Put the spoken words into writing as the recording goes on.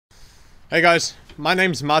Hey guys, my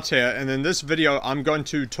name's Matt here, and in this video I'm going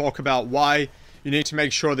to talk about why you need to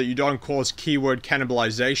make sure that you don't cause keyword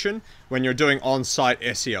cannibalization when you're doing on-site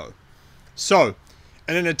SEO. So,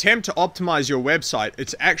 in an attempt to optimize your website,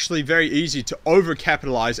 it's actually very easy to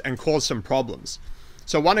overcapitalize and cause some problems.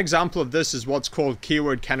 So one example of this is what's called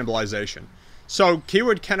keyword cannibalization. So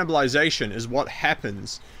keyword cannibalization is what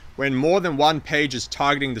happens when more than one page is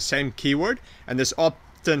targeting the same keyword, and this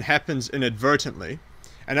often happens inadvertently.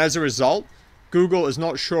 And as a result, Google is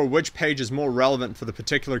not sure which page is more relevant for the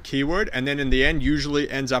particular keyword, and then in the end usually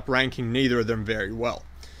ends up ranking neither of them very well.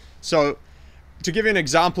 So to give you an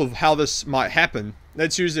example of how this might happen,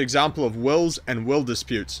 let's use the example of wills and will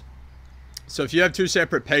disputes. So if you have two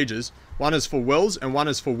separate pages, one is for wills and one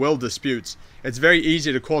is for will disputes, it's very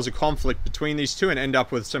easy to cause a conflict between these two and end up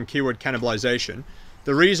with some keyword cannibalization.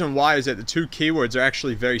 The reason why is that the two keywords are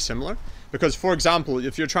actually very similar. Because, for example,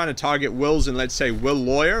 if you're trying to target wills in, let's say, will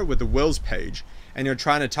lawyer with the wills page, and you're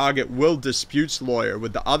trying to target will disputes lawyer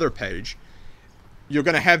with the other page, you're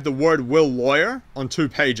going to have the word will lawyer on two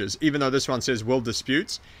pages, even though this one says will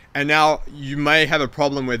disputes. And now you may have a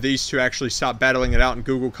problem where these two actually start battling it out and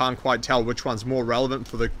Google can't quite tell which one's more relevant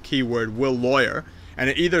for the keyword will lawyer. And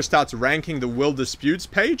it either starts ranking the will disputes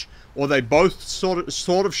page, or they both sort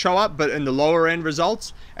of show up, but in the lower end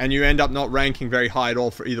results, and you end up not ranking very high at all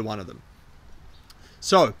for either one of them.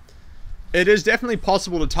 So, it is definitely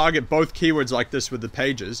possible to target both keywords like this with the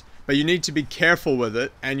pages, but you need to be careful with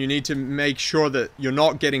it, and you need to make sure that you're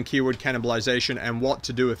not getting keyword cannibalization and what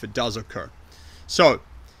to do if it does occur. So,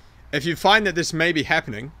 if you find that this may be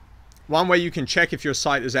happening, one way you can check if your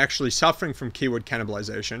site is actually suffering from keyword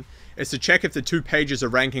cannibalization is to check if the two pages are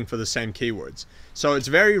ranking for the same keywords. So it's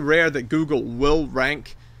very rare that Google will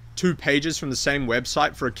rank two pages from the same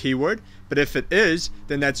website for a keyword, but if it is,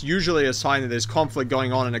 then that's usually a sign that there's conflict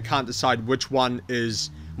going on and it can't decide which one is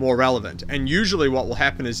more relevant. And usually what will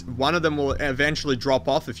happen is one of them will eventually drop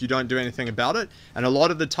off if you don't do anything about it, and a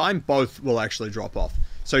lot of the time both will actually drop off.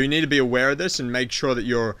 So you need to be aware of this and make sure that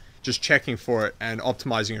you're just checking for it and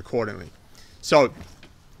optimizing accordingly. So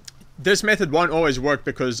this method won't always work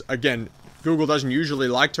because, again, Google doesn't usually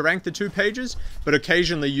like to rank the two pages, but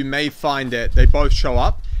occasionally you may find that they both show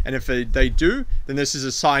up, and if they do, then this is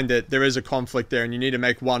a sign that there is a conflict there and you need to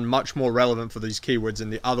make one much more relevant for these keywords than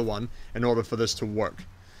the other one in order for this to work.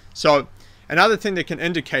 So another thing that can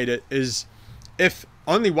indicate it is if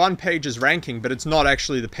only one page is ranking, but it's not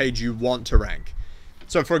actually the page you want to rank.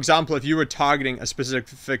 So for example, if you were targeting a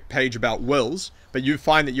specific page about wills, but you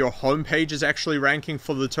find that your home page is actually ranking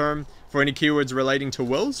for the term for any keywords relating to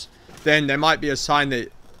wills, then there might be a sign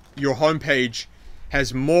that your home page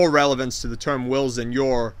has more relevance to the term wills than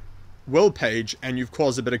your will page, and you've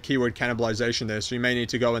caused a bit of keyword cannibalization there. So you may need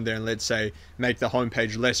to go in there and, let's say, make the home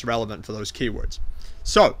page less relevant for those keywords.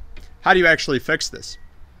 So how do you actually fix this?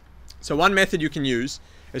 So one method you can use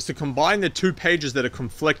is to combine the two pages that are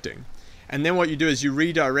conflicting. And then what you do is you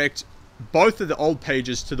redirect both of the old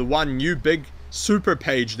pages to the one new big super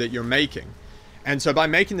page that you're making. And so by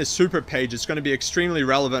making this super page, it's going to be extremely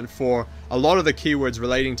relevant for a lot of the keywords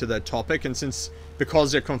relating to that topic. And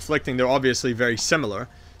because they're conflicting, they're obviously very similar.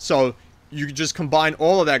 So you just combine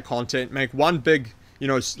all of that content, make one big,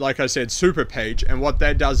 like I said, super page. And what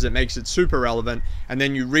that does is it makes it super relevant. And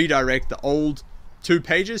then you redirect the old two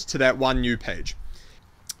pages to that one new page.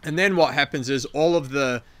 And then what happens is all of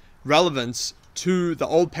the relevance to the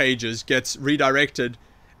old pages gets redirected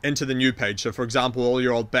into the new page. So for example, all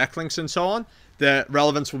your old backlinks and so on, the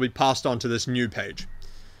relevance will be passed on to this new page.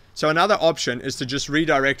 So another option is to just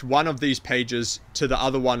redirect one of these pages to the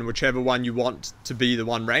other one, whichever one you want to be the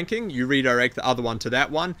one ranking. You redirect the other one to that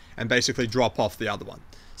one and basically drop off the other one.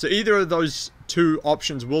 So either of those two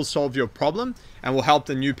options will solve your problem and will help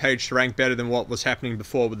the new page to rank better than what was happening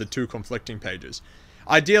before with the two conflicting pages.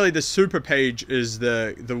 Ideally, the super page is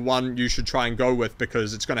the one you should try and go with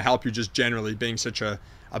because it's going to help you just generally being such a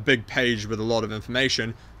big page with a lot of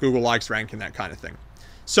information. Google likes ranking that kind of thing.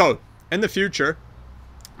 So in the future,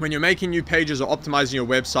 when you're making new pages or optimizing your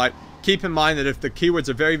website, keep in mind that if the keywords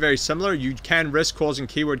are very, very similar, you can risk causing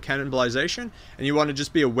keyword cannibalization, and you want to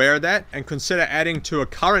just be aware of that and consider adding to a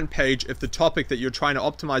current page if the topic that you're trying to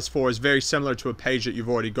optimize for is very similar to a page that you've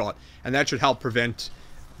already got, and that should help prevent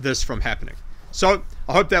this from happening. So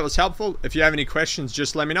I hope that was helpful. If you have any questions,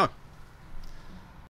 just let me know.